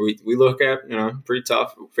business, we look at, pretty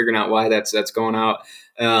tough figuring out why that's going out.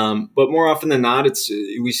 But more often than not,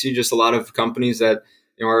 we see just a lot of companies that,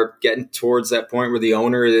 are getting towards that point where the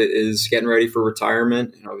owner is getting ready for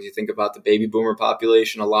retirement. If you think about the baby boomer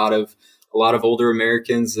population, a lot of a lot of older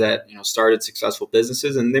Americans that, started successful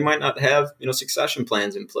businesses, and they might not have, succession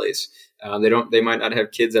plans in place. They might not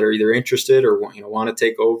have kids that are either interested or, want to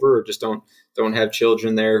take over, or just don't have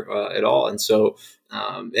children there at all. And so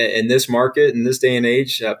in this market, in this day and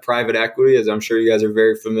age, private equity, as I'm sure you guys are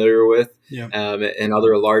very familiar with, and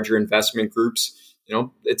other larger investment groups,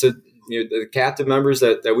 it's the captive members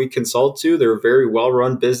that we consult to, they're very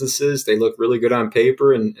well-run businesses. They look really good on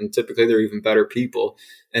paper, and typically they're even better people.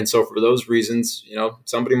 And so for those reasons,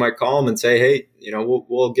 somebody might call them and say, hey,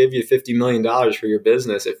 we'll give you $50 million for your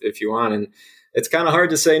business if you want. And it's kind of hard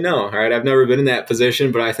to say no. All right. I've never been in that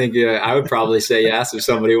position, but I think I would probably say yes if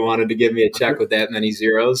somebody wanted to give me a check with that many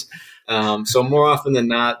zeros. So more often than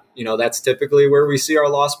not, that's typically where we see our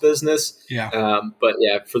lost business. But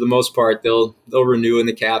yeah, for the most part, they'll renew in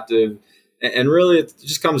the captive. And really, it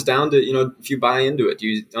just comes down to, if you buy into it, do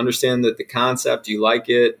you understand that the concept, do you like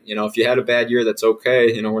it? If you had a bad year, that's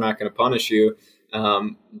okay. We're not going to punish you.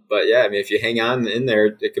 But yeah, I mean, if you hang on in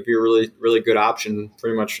there, it could be a really, really good option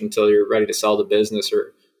pretty much until you're ready to sell the business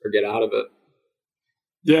or get out of it.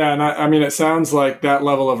 Yeah. And I mean, it sounds like that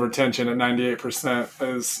level of retention at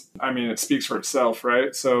 98% it speaks for itself,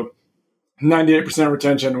 right? So 98%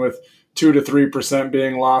 retention with 2 to 3%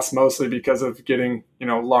 being lost, mostly because of getting,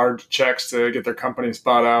 large checks to get their companies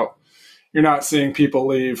bought out. You're not seeing people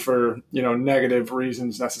leave for, negative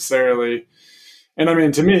reasons necessarily. And I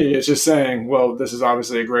mean, to me, it's just saying, well, this is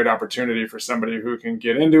obviously a great opportunity for somebody who can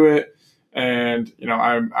get into it. And,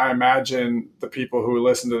 I imagine the people who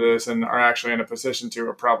listen to this and are actually in a position to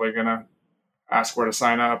are probably going to ask where to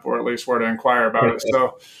sign up, or at least where to inquire about it.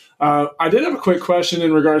 So I did have a quick question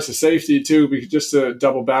in regards to safety too, just to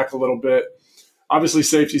double back a little bit. Obviously,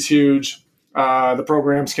 safety is huge. The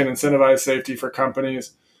programs can incentivize safety for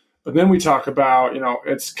companies. But then we talk about,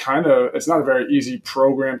 it's not a very easy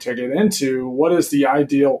program to get into. What is the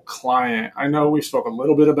ideal client? I know we spoke a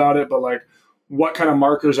little bit about it, but what kind of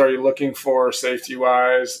markers are you looking for safety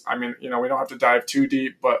wise? I mean, we don't have to dive too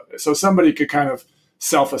deep, but so somebody could kind of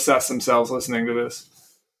self-assess themselves listening to this.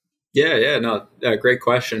 Great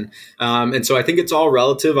question. And so I think it's all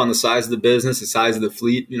relative on the size of the business, the size of the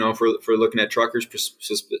fleet, for looking at truckers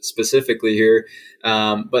specifically here.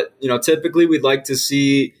 But typically we'd like to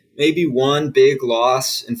see maybe one big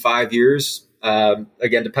loss in 5 years.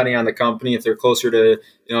 Again, depending on the company, if they're closer to,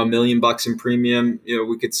 $1 million in premium,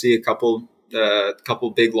 we could see a couple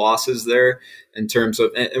big losses there in terms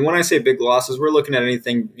of, and when I say big losses, we're looking at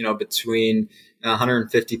anything, between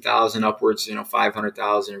 150,000 upwards,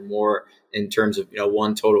 500,000 or more in terms of,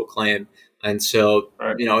 one total claim. And so,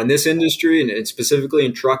 in this industry and specifically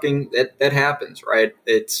in trucking, that happens, right?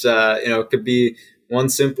 It's, it could be one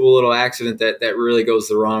simple little accident that really goes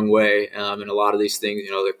the wrong way. And a lot of these things,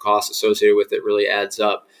 the cost associated with it really adds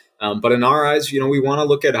up. But in our eyes, we want to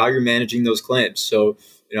look at how you're managing those claims. So,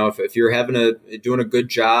 if you're doing a good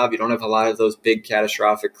job, you don't have a lot of those big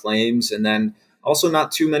catastrophic claims, and then also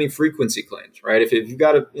not too many frequency claims, right? If you've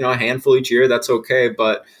got a handful each year, that's okay.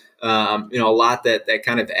 But, a lot that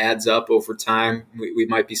kind of adds up over time, we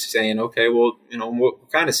might be saying, okay, well,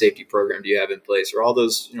 what kind of safety program do you have in place? Or all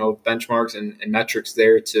those, benchmarks and metrics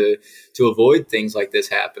there to avoid things like this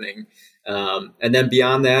happening. And then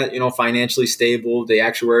beyond that, financially stable, the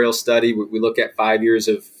actuarial study, we look at 5 years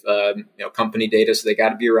of, company data. So they got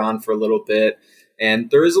to be around for a little bit.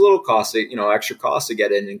 And there is a little cost, extra cost to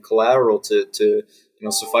get in and collateral to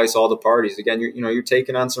suffice all the parties. Again, you're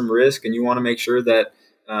taking on some risk, and you want to make sure that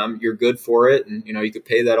you're good for it, and you could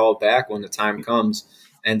pay that all back when the time comes.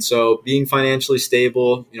 And so, being financially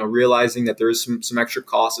stable, realizing that there is some extra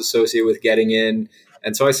costs associated with getting in.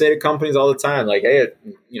 And so I say to companies all the time, like, hey,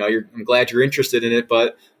 I'm glad you're interested in it,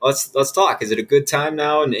 but let's talk. Is it a good time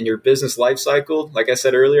now in your business life cycle? Like I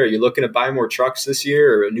said earlier, are you looking to buy more trucks this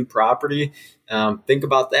year or a new property? Think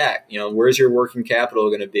about that. Where's your working capital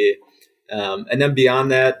going to be? And then beyond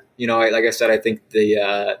that, like I said, I think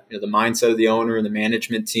the mindset of the owner and the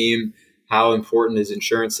management team, how important is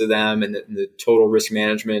insurance to them, and the total risk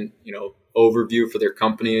management, overview for their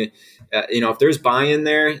company. If there's buy-in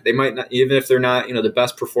there, they might not, even if they're not, the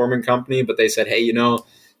best performing company, but they said, hey,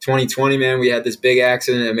 2020, man, we had this big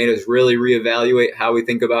accident. It made us really reevaluate how we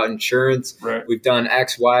think about insurance. Right. We've done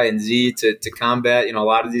X, Y, and Z to combat, a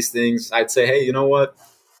lot of these things. I'd say, hey, you know what?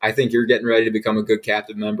 I think you're getting ready to become a good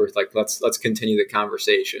captive member. Like, let's continue the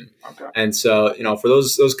conversation. Okay. And so, for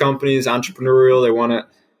those companies, entrepreneurial, they want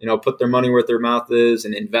to, put their money where their mouth is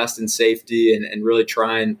and invest in safety and really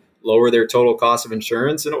try and lower their total cost of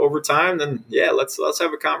insurance and over time, then let's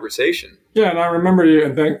have a conversation. Yeah, and I remember you,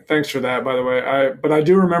 and thanks for that, by the way. But I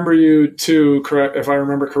do remember you too, correct, if I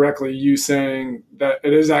remember correctly, you saying that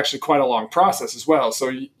it is actually quite a long process as well.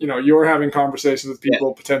 So, you're having conversations with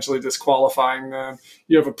people, potentially disqualifying them.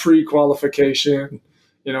 You have a pre-qualification,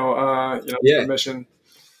 submission,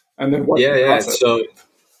 and then what's the process? So,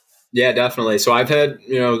 definitely. So I've had,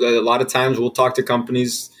 a lot of times we'll talk to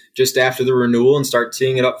companies just after the renewal and start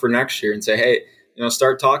teeing it up for next year and say, hey,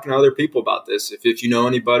 start talking to other people about this. If you know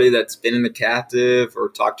anybody that's been in the captive, or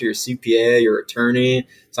talk to your CPA, your attorney.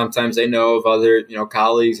 Sometimes they know of other,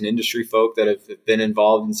 colleagues and industry folk that have been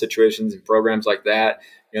involved in situations and programs like that.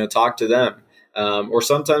 Talk to them. Or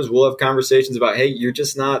sometimes we'll have conversations about, hey, you're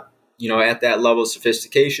just not, at that level of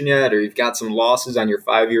sophistication yet, or you've got some losses on your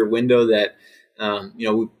 5-year window that,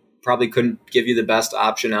 we probably couldn't give you the best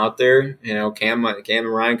option out there. Cam and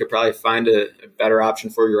Ryan could probably find a better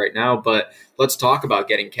option for you right now, but let's talk about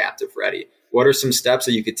getting captive ready. What are some steps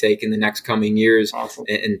that you could take in the next coming years? Awesome.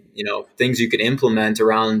 and things you could implement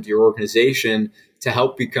around your organization to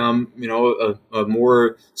help become, a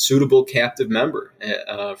more suitable captive member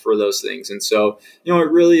for those things. And so, it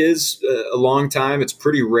really is a long time. It's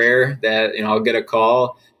pretty rare that, I'll get a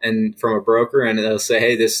call and from a broker and they'll say,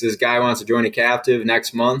 hey, this guy wants to join a captive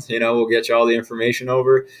next month. We'll get you all the information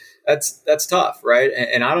over. That's tough, right?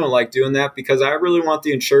 And I don't like doing that because I really want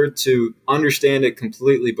the insured to understand it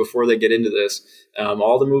completely before they get into this.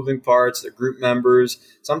 All the moving parts, the group members,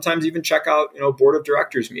 sometimes even check out, board of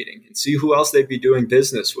directors meeting and see who else they'd be doing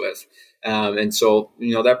business with. And so,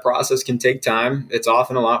 that process can take time. It's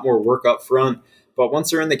often a lot more work up front. But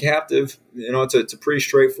once they're in the captive, it's a pretty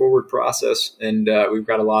straightforward process. And we've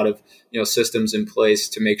got a lot of, systems in place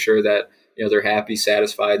to make sure that, they're happy,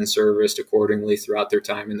 satisfied, and serviced accordingly throughout their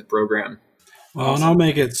time in the program. Well, and I'll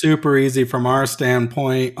make it super easy from our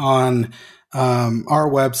standpoint on our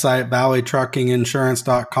website,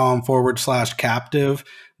 valleytruckinginsurance.com/captive.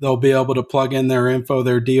 They'll be able to plug in their info,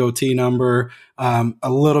 their DOT number, a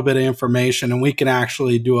little bit of information, and we can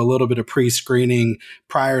actually do a little bit of pre-screening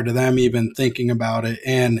prior to them even thinking about it.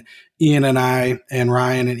 And Ian and I, and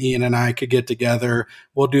Ryan and Ian and I could get together.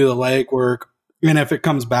 We'll do the legwork. And if it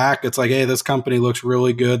comes back, it's like, hey, this company looks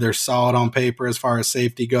really good. They're solid on paper as far as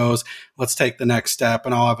safety goes. Let's take the next step.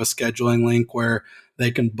 And I'll have a scheduling link where they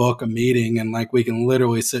can book a meeting and we can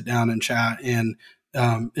literally sit down and chat and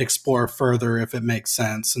explore further if it makes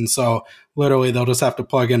sense. And so literally they'll just have to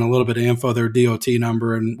plug in a little bit of info, their DOT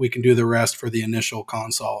number, and we can do the rest for the initial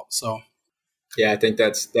consult. So yeah, I think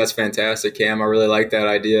that's fantastic, Cam. I really like that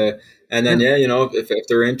idea. And then, if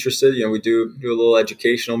they're interested, we do a little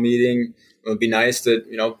educational meeting. It would be nice to,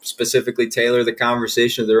 specifically tailor the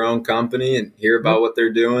conversation to their own company and hear about what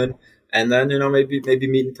they're doing. And then, maybe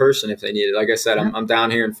meet in person if they need it. Like I said, I'm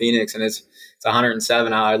down here in Phoenix and it's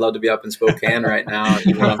 107 out. I'd love to be up in Spokane right now.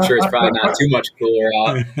 I'm sure it's probably not too much cooler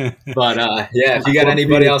out. But if you got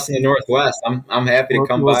anybody else in the Northwest, I'm happy to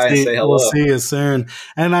come by and say hello. We'll see you soon.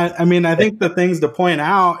 And I think the things to point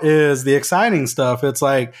out is the exciting stuff. It's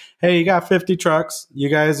like, hey, you got 50 trucks. You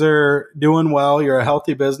guys are doing well. You're a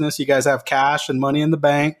healthy business. You guys have cash and money in the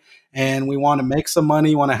bank. And we want to make some money.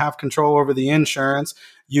 You want to have control over the insurance.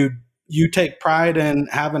 You take pride in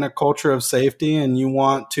having a culture of safety and you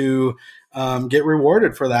want to get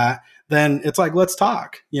rewarded for that, then it's like, let's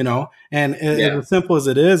talk, and as simple as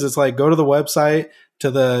it is, it's like, go to the website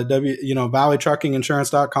to the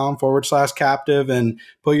valleytruckinginsurance.com/captive and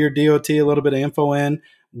put your DOT, a little bit of info in.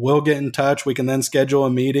 We'll get in touch. We can then schedule a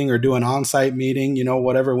meeting or do an on-site meeting,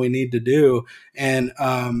 whatever we need to do. And,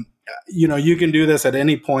 you can do this at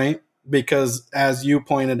any point because as you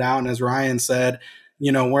pointed out, and as Ryan said,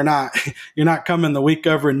 you're not coming the week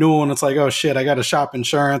of renewal and it's like, oh shit, I got to shop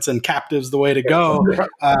insurance and captive's the way to go.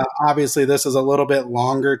 Obviously this is a little bit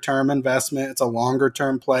longer term investment. It's a longer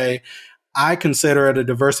term play. I consider it a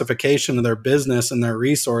diversification of their business and their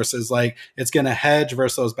resources. Like it's going to hedge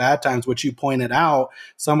versus those bad times, which you pointed out.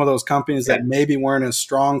 Some of those companies that maybe weren't as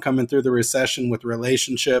strong coming through the recession with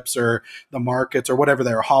relationships or the markets or whatever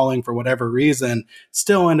they're hauling for whatever reason,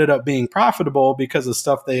 still ended up being profitable because of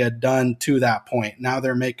stuff they had done to that point. Now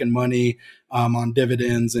they're making money on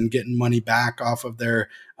dividends and getting money back off of their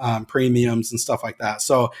premiums and stuff like that.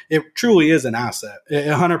 So it truly is an asset. It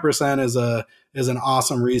 100% is an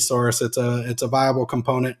awesome resource. It's a viable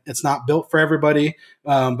component. It's not built for everybody,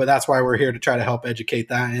 but that's why we're here to try to help educate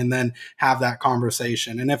that and then have that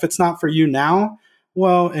conversation. And if it's not for you now,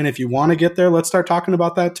 well, and if you want to get there, let's start talking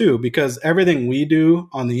about that too, because everything we do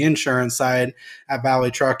on the insurance side at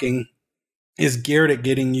Valley Trucking is geared at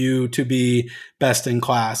getting you to be best in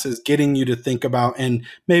class, is getting you to think about and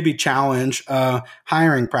maybe challenge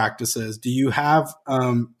hiring practices. Do you have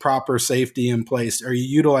proper safety in place? Are you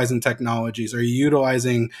utilizing technologies? Are you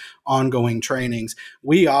utilizing ongoing trainings?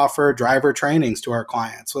 We offer driver trainings to our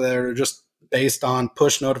clients, so they're just based on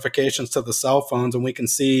push notifications to the cell phones, and we can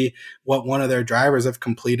see what one of their drivers have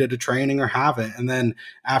completed a training or haven't. And then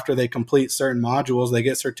after they complete certain modules, they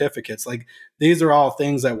get certificates. Like, these are all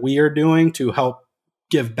things that we are doing to help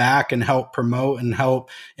give back and help promote and help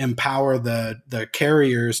empower the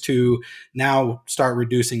carriers to now start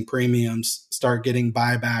reducing premiums, start getting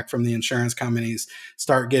buyback from the insurance companies,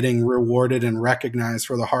 start getting rewarded and recognized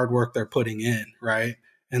for the hard work they're putting in, right?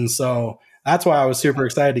 And so that's why I was super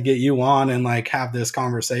excited to get you on and like have this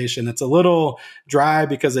conversation. It's a little dry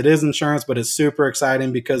because it is insurance, but it's super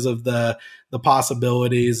exciting because of the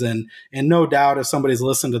possibilities. And no doubt if somebody's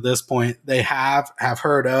listened to this point, they have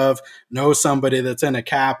heard of, know somebody that's in a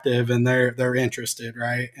captive and they're interested,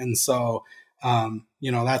 right? And so,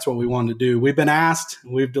 that's what we want to do. We've been asked,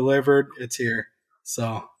 we've delivered, it's here.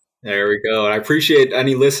 So there we go. And I appreciate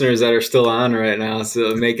any listeners that are still on right now,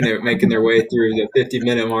 so making their way through the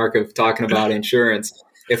 50-minute mark of talking about insurance.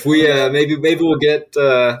 If we maybe we'll get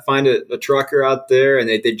find a trucker out there and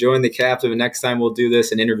they join the captive, and next time we'll do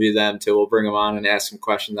this and interview them too. We'll bring them on and ask some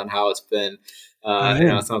questions on how it's been,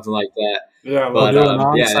 something like that. Yeah, we'll do an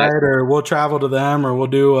on-site, or we'll travel to them, or we'll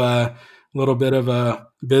do a little bit of a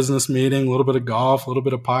business meeting, a little bit of golf, a little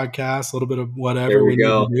bit of podcast, a little bit of whatever we need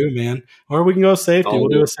to do, man. Or we can go safety. We'll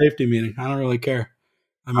do a safety meeting. I don't really care.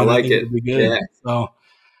 I mean, I like it. It'd be good. Yeah. So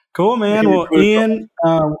cool, man. Well, Ian,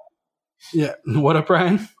 what up,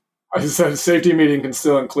 Ryan? I just said safety meeting can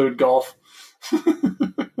still include golf.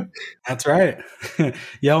 That's right.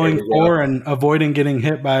 Yelling for and avoiding getting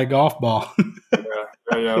hit by a golf ball.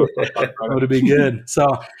 Yeah. Would be good. So,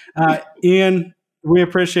 Ian, we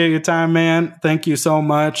appreciate your time, man. Thank you so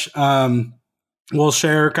much. We'll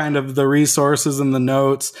share kind of the resources and the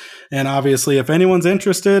notes. And obviously, if anyone's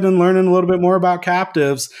interested in learning a little bit more about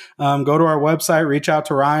captives, go to our website, reach out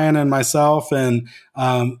to Ryan and myself. And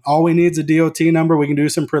all we need is a DOT number. We can do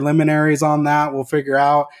some preliminaries on that. We'll figure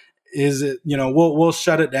out, is it, we'll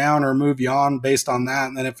shut it down or move you on based on that.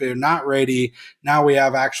 And then if you're not ready, now we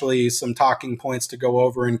have actually some talking points to go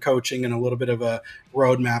over in coaching and a little bit of a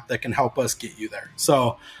roadmap that can help us get you there.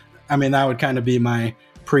 So, I mean, that would kind of be my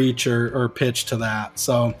preach or pitch to that.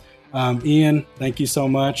 So, Ian, thank you so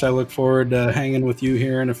much. I look forward to hanging with you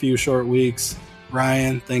here in a few short weeks.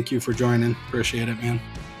 Ryan, thank you for joining. Appreciate it, man.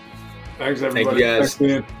 Thanks, everybody. Thank you, guys.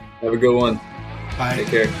 Thanks, Ian. Have a good one. Bye. Take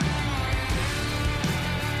care.